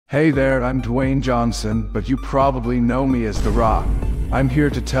Hey there, I'm Dwayne Johnson, but you probably know me as The Rock. I'm here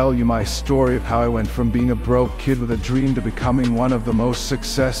to tell you my story of how I went from being a broke kid with a dream to becoming one of the most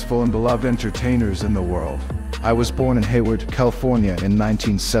successful and beloved entertainers in the world. I was born in Hayward, California in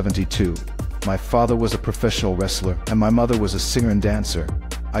 1972. My father was a professional wrestler, and my mother was a singer and dancer.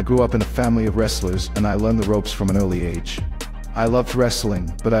 I grew up in a family of wrestlers, and I learned the ropes from an early age. I loved wrestling,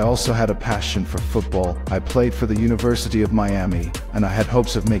 but I also had a passion for football. I played for the University of Miami, and I had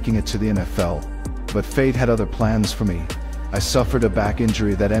hopes of making it to the NFL. But fate had other plans for me. I suffered a back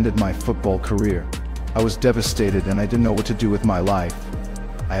injury that ended my football career. I was devastated and I didn't know what to do with my life.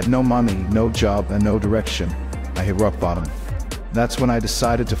 I had no money, no job, and no direction. I hit rock bottom. That's when I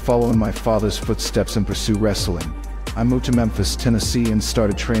decided to follow in my father's footsteps and pursue wrestling. I moved to Memphis, Tennessee and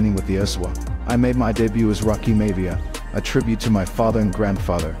started training with the Oswa. I made my debut as Rocky Maivia, a tribute to my father and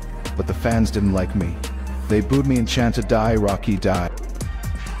grandfather, but the fans didn't like me. They booed me and chanted, "Die, Rocky, die."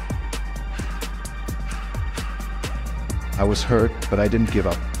 I was hurt, but I didn't give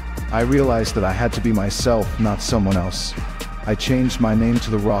up. I realized that I had to be myself, not someone else. I changed my name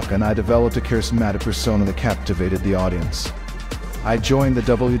to The Rock and I developed a charismatic persona that captivated the audience. I joined the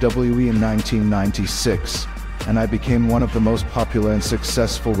WWE in 1996, and I became one of the most popular and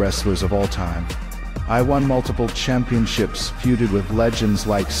successful wrestlers of all time. I won multiple championships, feuded with legends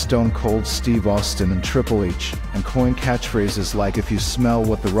like Stone Cold Steve Austin and Triple H, and coined catchphrases like "If you smell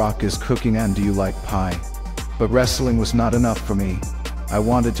what The Rock is cooking and do you like pie?" But wrestling was not enough for me. I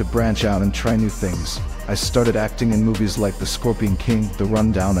wanted to branch out and try new things. I started acting in movies like The Scorpion King, The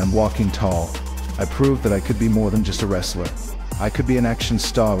Rundown, and Walking Tall. I proved that I could be more than just a wrestler. I could be an action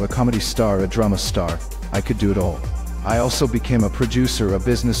star, a comedy star, a drama star. I could do it all. I also became a producer, a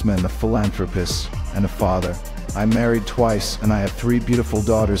businessman, a philanthropist, and a father. I'm married twice, and I have 3 beautiful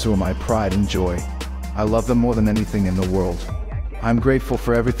daughters who are my pride and joy. I love them more than anything in the world. I'm grateful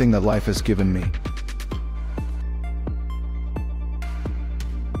for everything that life has given me.